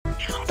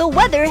the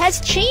weather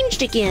has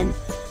changed again.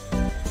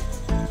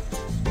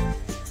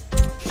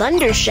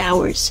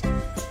 Thundershowers.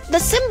 The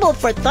symbol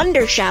for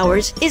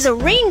thundershowers is a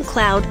rain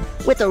cloud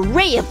with a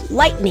ray of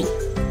lightning.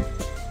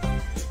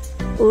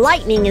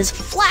 Lightning is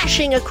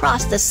flashing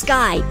across the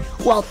sky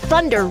while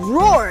thunder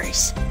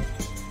roars.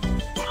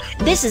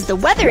 This is the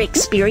Weather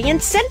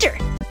Experience Center.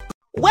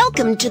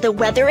 Welcome to the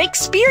Weather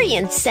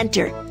Experience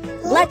Center.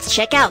 Let's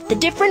check out the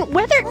different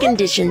weather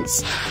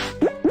conditions.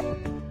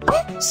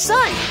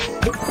 Sun.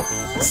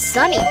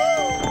 Sunny.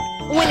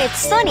 When it's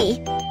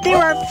sunny, there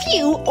are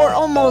few or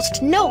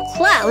almost no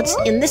clouds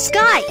in the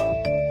sky.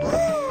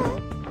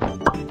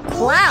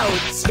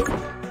 Clouds.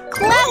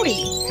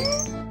 Cloudy.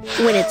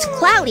 When it's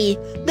cloudy,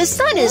 the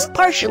sun is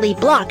partially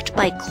blocked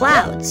by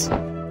clouds.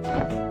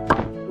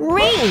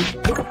 Rain.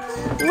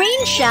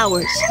 Rain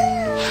showers.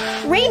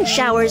 Rain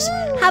showers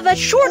have a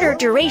shorter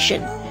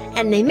duration,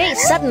 and they may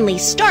suddenly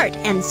start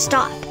and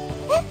stop.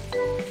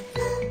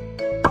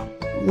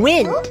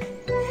 Wind.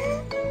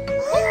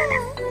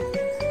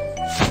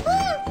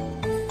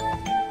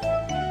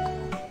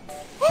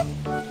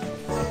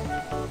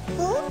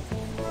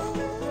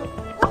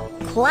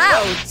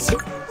 Clouds.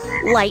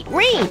 Light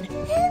rain.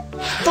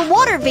 The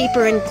water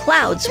vapor in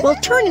clouds will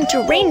turn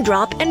into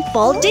raindrop and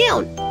fall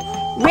down.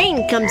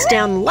 Rain comes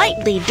down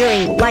lightly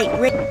during light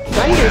rain.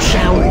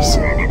 Thundershowers.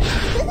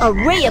 A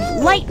ray of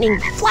lightning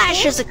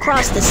flashes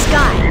across the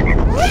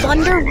sky.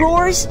 Thunder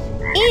roars,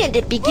 and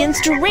it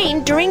begins to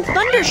rain during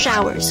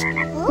thundershowers.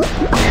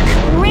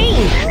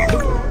 Rain.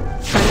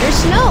 Thunder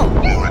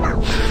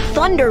snow.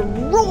 Thunder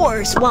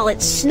roars while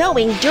it's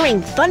snowing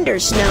during thunder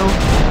snow.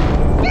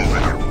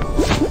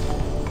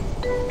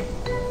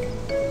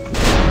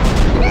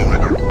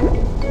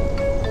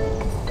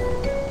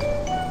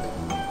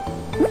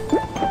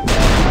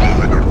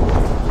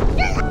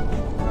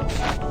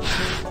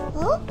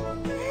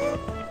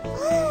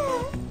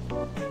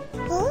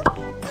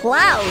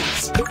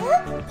 Clouds.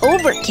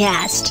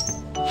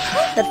 Overcast.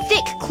 The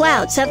thick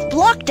clouds have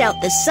blocked out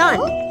the sun,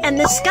 and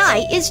the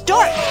sky is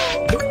dark.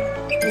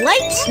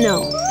 Light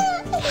snow.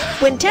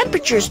 When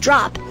temperatures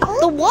drop,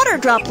 the water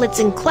droplets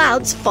in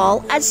clouds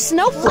fall as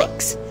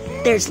snowflakes.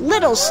 There's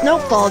little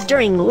snowfall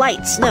during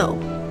light snow.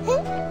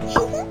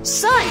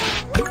 Sun.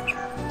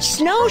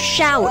 Snow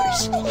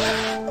showers.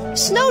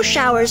 Snow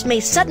showers may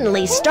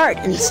suddenly start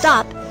and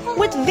stop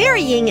with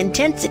varying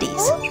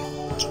intensities.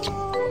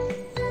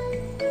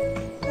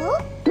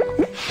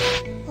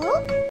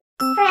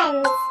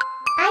 Friends,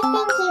 I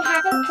think you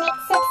haven't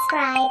clicked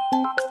subscribe.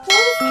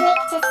 Please click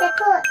to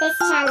support this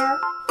channel.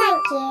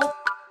 Thank you.